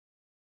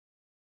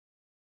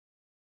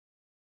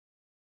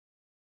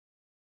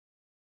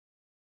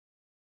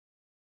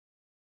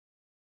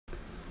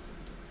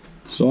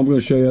So I'm going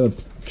to show you how to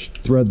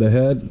thread the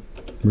head.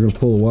 We're going to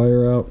pull the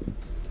wire out.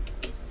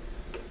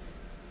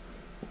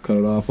 Cut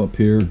it off up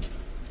here.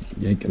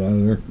 Yank it out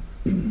of there.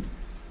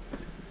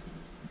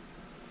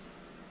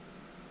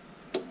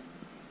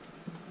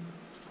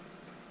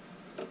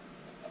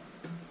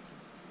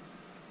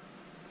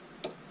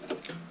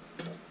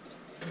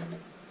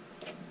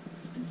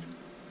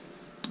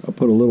 I'll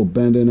put a little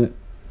bend in it.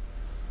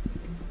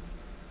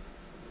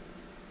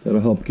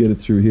 That'll help get it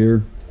through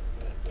here.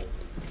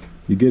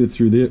 You get it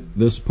through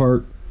this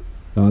part.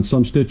 Now on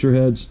some stitcher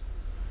heads,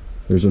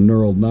 there's a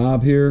knurled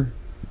knob here.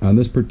 On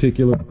this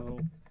particular pedal,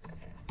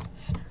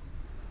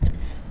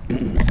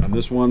 on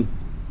this one,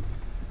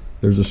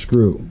 there's a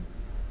screw.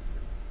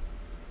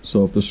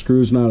 So if the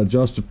screw's not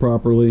adjusted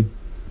properly,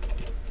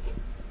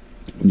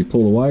 when you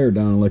pull the wire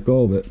down and let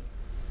go of it,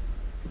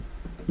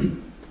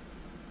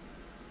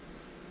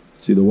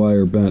 see the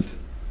wire bent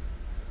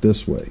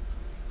this way.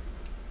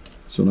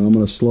 So now I'm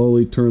going to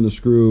slowly turn the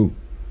screw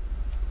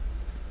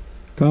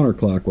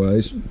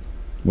counterclockwise.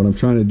 What I'm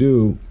trying to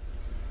do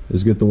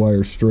is get the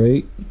wire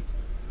straight.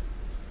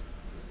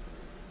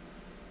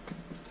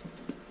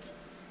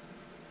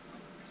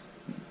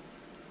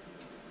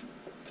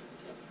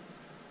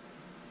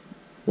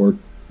 Or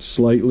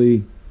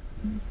slightly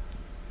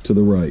to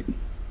the right.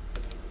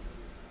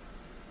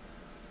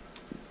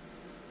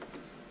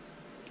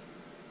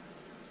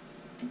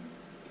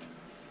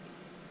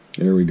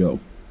 There we go.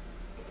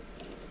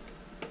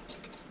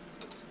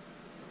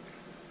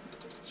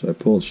 So I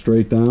pull it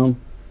straight down.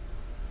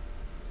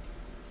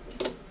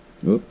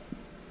 Oop.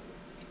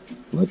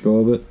 Let go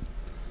of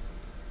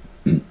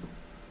it.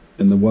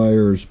 And the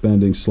wire is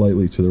bending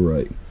slightly to the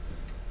right.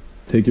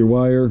 Take your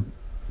wire,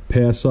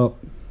 pass up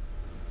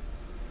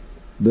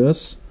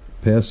this,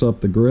 pass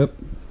up the grip.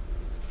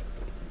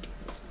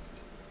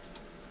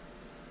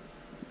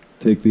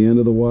 Take the end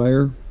of the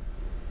wire,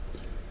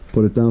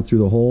 put it down through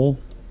the hole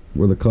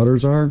where the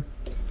cutters are.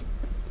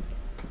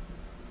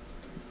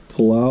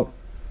 Pull out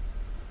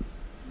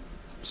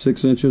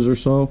 6 inches or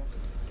so.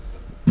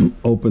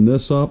 Open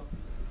this up,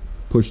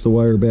 push the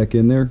wire back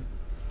in there,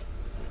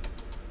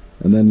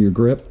 and then your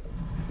grip,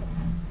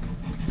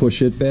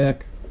 push it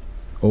back,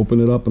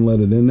 open it up and let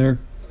it in there.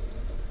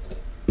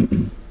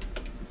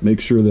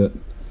 Make sure that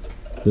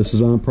this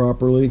is on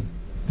properly,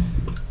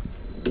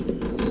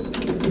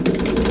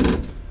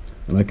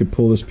 and I could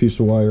pull this piece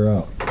of wire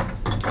out.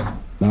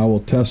 Now we'll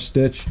test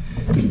stitch,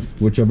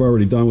 which I've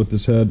already done with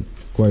this head,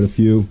 quite a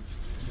few.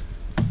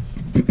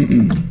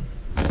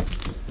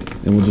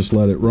 And we'll just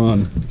let it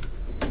run.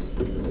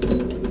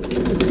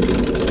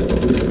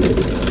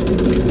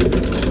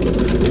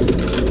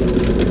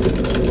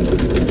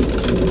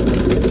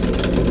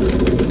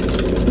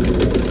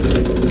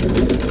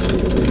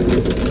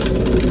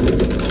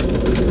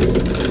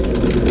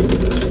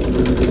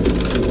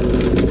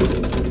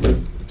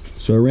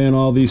 So I ran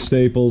all these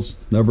staples,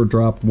 never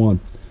dropped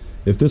one.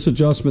 If this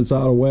adjustment's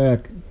out of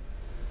whack,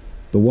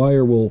 the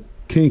wire will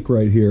kink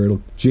right here.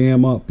 It'll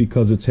jam up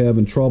because it's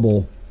having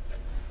trouble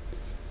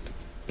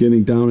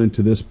getting down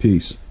into this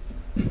piece.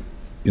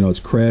 You know,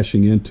 it's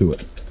crashing into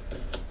it.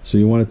 So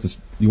you want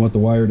the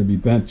wire to be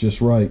bent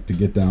just right to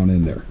get down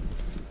in there.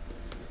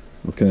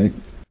 Okay.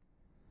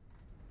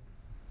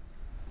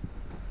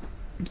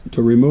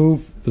 To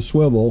remove the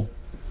swivel,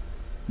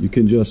 you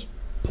can just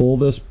pull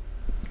this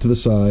to the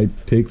side,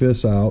 take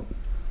this out,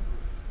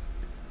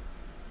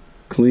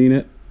 clean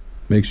it,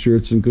 make sure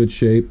it's in good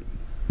shape,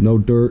 no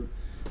dirt.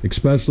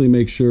 Especially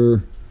make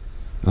sure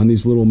on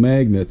these little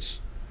magnets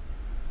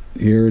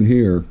here and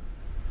here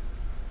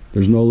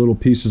there's no little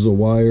pieces of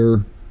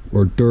wire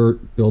or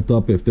dirt built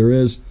up. If there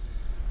is,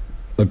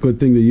 a good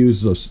thing to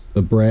use is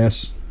a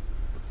brass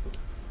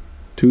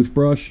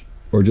toothbrush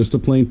or just a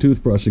plain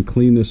toothbrush and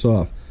clean this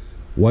off.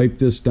 Wipe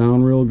this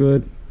down real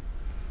good,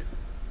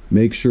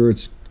 make sure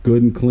it's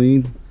good and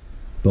clean.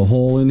 The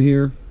hole in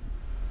here,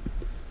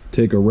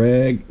 take a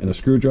rag and a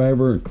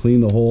screwdriver and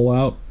clean the hole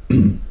out.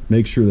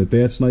 Make sure that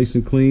that's nice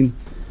and clean.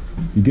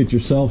 You get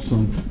yourself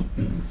some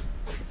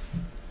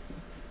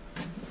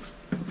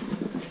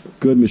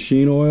good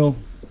machine oil,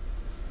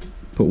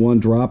 put 1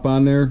 drop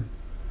on there,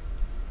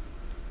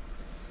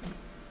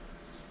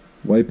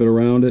 wipe it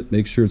around it,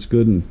 make sure it's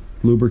good and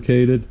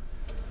lubricated.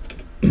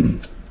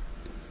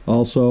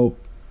 Also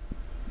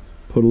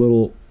put a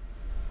little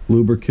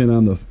lubricant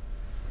on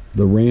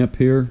the ramp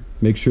here.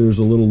 Make sure there's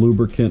a little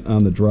lubricant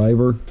on the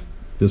driver,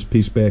 this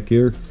piece back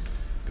here,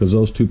 because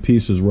those two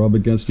pieces rub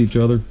against each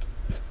other.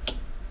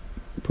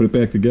 Put it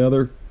back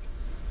together.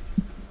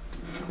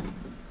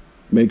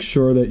 Make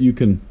sure that you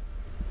can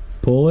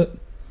pull it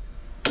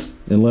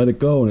and let it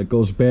go, and it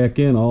goes back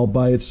in all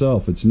by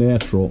itself. It's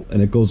natural,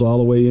 and it goes all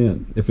the way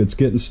in. If it's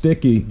getting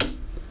sticky,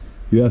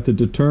 you have to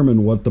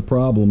determine what the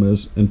problem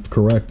is and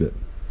correct it.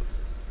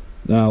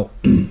 Now,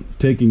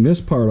 taking this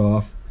part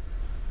off,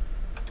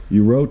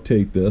 you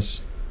rotate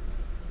this,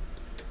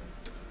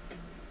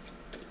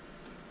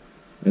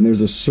 and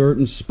there's a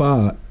certain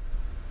spot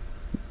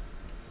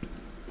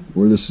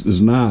where this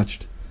is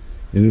notched,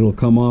 and it'll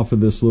come off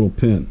of this little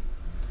pin.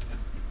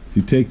 If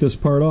you take this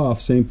part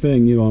off, same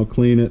thing, you know,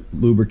 clean it,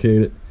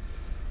 lubricate it.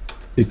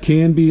 It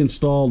can be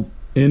installed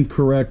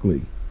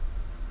incorrectly.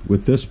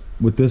 With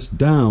this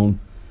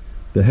down,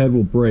 the head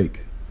will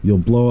break. You'll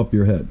blow up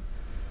your head.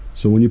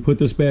 So when you put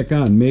this back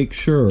on, make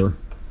sure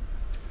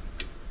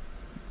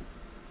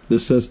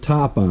this says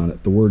top on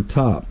it, the word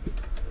top.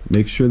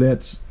 Make sure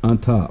that's on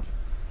top.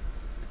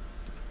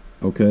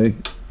 Okay?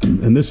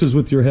 And this is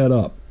with your head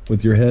up,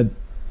 with your head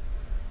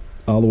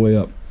all the way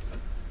up.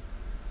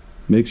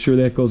 Make sure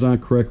that goes on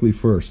correctly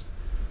first.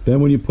 Then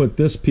when you put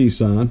this piece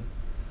on,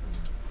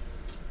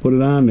 put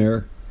it on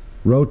there,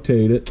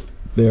 rotate it.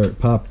 There, it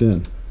popped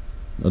in.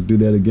 I'll do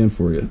that again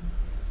for you.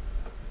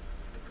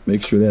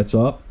 Make sure that's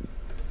up.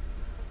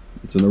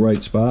 It's in the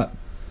right spot.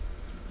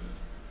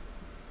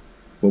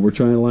 What we're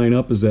trying to line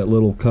up is that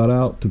little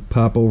cutout to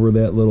pop over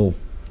that little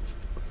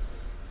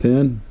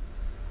pin.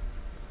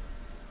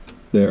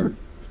 There,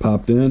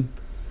 popped in.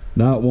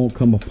 Now it won't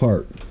come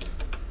apart.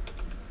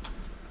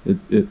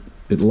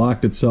 It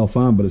locked itself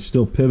on, but it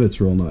still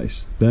pivots real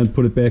nice. Then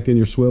put it back in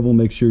your swivel.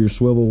 Make sure your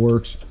swivel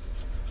works.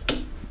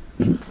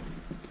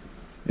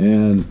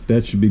 And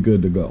that should be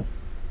good to go.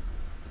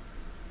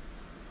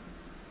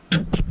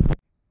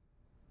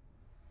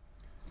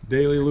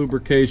 Daily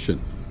lubrication.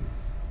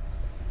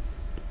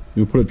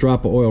 You put a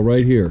drop of oil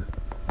right here.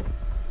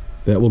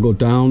 That will go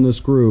down this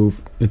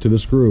groove, into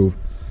this groove,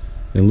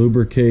 and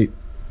lubricate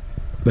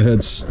the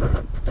head's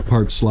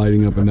part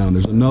sliding up and down.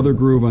 There's another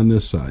groove on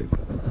this side.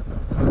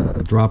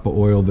 A drop of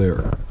oil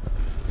there.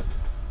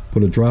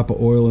 Put a drop of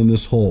oil in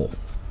this hole.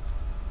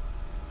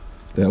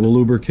 That will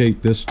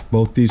lubricate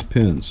both these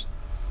pins.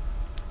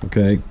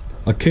 Okay?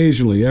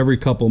 Occasionally, every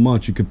couple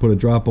months, you could put a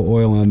drop of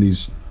oil on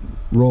these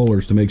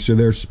rollers to make sure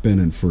they're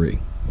spinning free.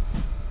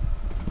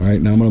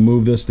 Alright, now I'm going to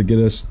move this to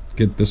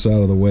get this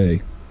out of the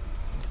way.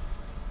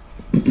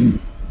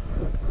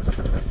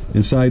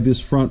 Inside this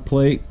front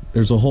plate,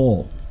 there's a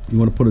hole. You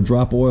want to put a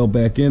drop of oil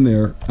back in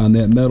there on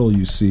that metal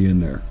you see in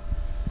there.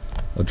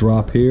 A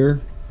drop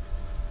here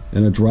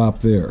and a drop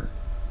there.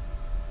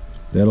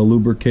 That'll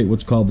lubricate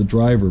what's called the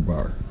driver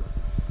bar.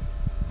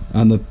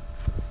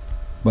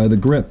 By the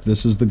grip,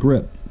 this is the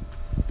grip.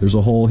 There's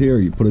a hole here.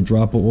 You put a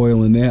drop of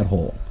oil in that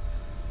hole.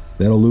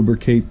 That'll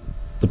lubricate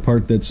the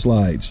part that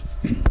slides.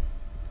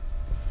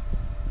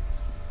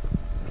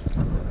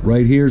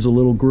 Right here's a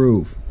little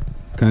groove.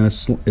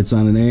 It's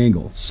on an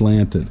angle,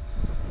 slanted.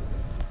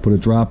 Put a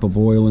drop of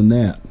oil in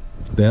that.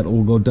 That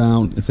will go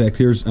down. In fact,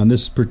 here's on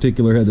this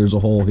particular head, there's a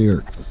hole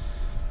here.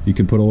 You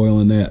can put oil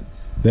in that.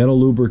 That'll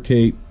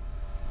lubricate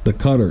the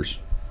cutters,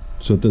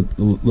 so that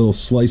the little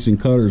slicing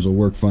cutters will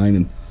work fine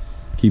and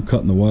keep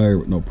cutting the wire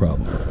with no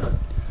problem.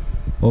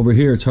 Over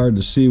here, it's hard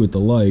to see with the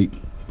light,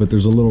 but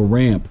there's a little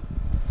ramp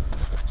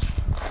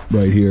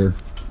right here.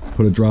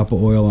 Put a drop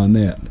of oil on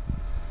that.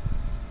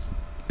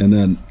 And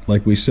then,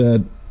 like we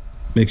said,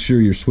 make sure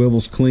your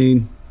swivel's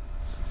clean.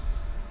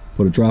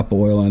 Put a drop of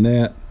oil on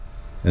that,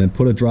 and then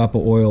put a drop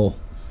of oil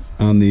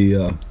on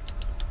the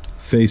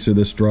face of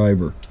this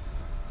driver.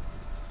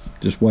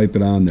 Just wipe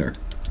it on there.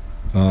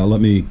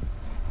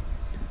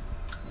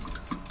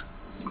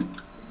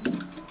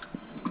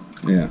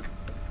 Yeah,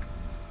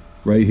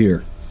 right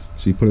here.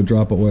 So you put a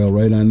drop of oil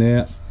right on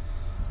that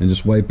and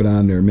just wipe it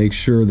on there. Make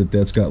sure that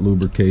that's got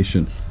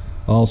lubrication.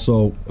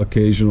 Also,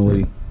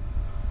 occasionally,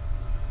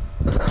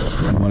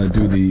 you want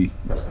to do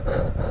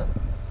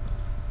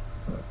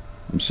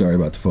I'm sorry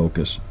about the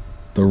focus.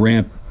 The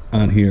ramp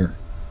on here.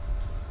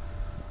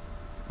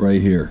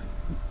 Right here.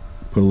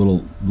 Put a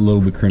little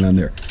lubricant on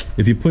there.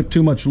 If you put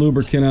too much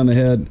lubricant on the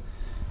head,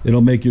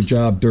 it'll make your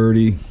job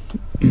dirty.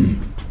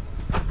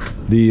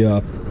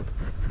 The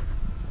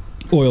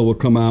oil will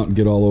come out and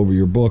get all over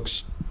your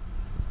books,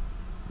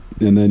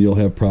 and then you'll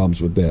have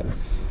problems with that.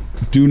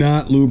 Do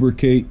not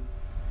lubricate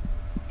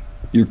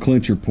your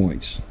clincher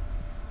points.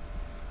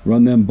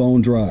 Run them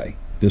bone dry.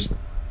 This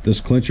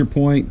clincher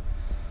point,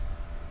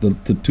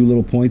 the two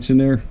little points in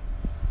there,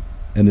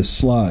 and this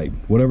slide,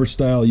 whatever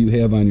style you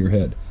have on your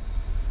head,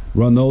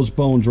 run those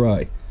bone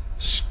dry.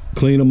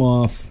 Clean them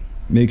off.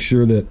 Make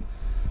sure that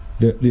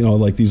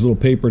like these little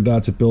paper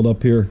dots that build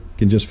up here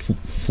can just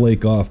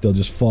flake off. They'll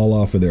just fall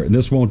off of there, and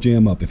this won't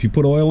jam up. If you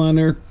put oil on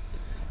there,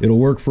 it'll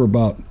work for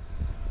about,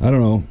 I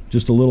don't know,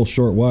 just a little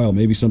short while,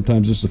 maybe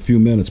sometimes just a few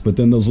minutes, but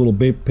then those little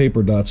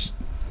paper dots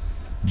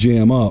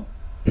jam up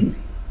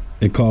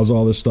and cause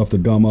all this stuff to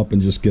gum up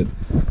and just get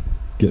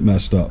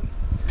messed up.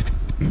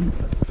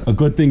 A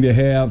good thing to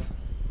have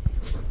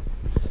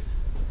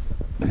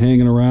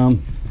hanging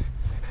around,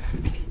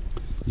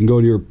 you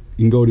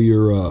can go to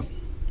your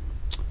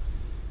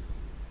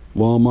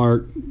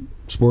Walmart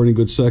sporting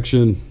goods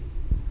section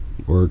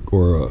or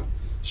a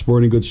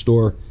sporting goods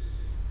store,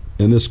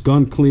 and this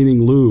gun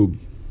cleaning lube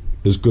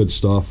is good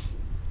stuff,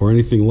 or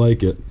anything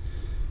like it.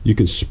 You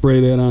can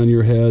spray that on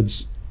your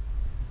heads,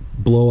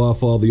 blow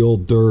off all the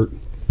old dirt,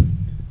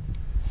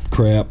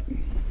 crap,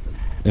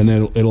 and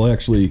then it'll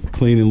actually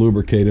clean and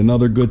lubricate.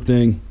 Another good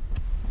thing,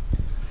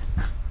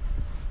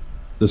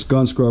 this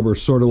gun scrubber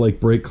is sort of like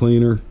brake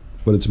cleaner,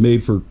 but it's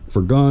made for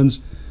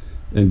guns.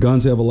 And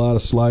guns have a lot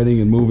of sliding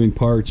and moving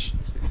parts,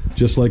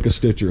 just like a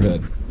stitcher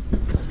head.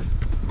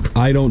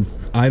 I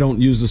don't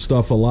use the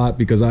stuff a lot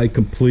because I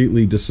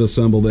completely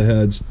disassemble the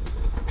heads,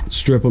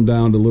 strip them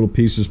down to little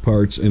pieces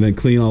parts, and then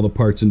clean all the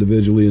parts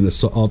individually in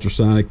the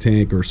ultrasonic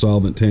tank or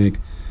solvent tank.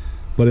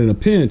 But in a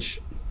pinch,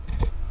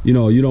 you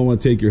know, you don't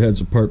want to take your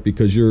heads apart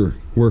because you're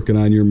working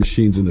on your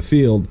machines in the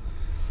field.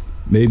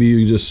 Maybe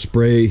you just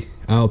spray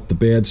out the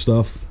bad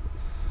stuff,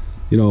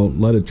 you know,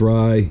 let it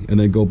dry, and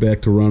then go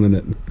back to running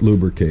it and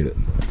lubricate it.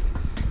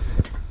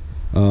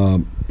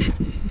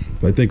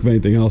 If I think of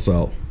anything else,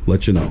 I'll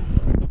let you know.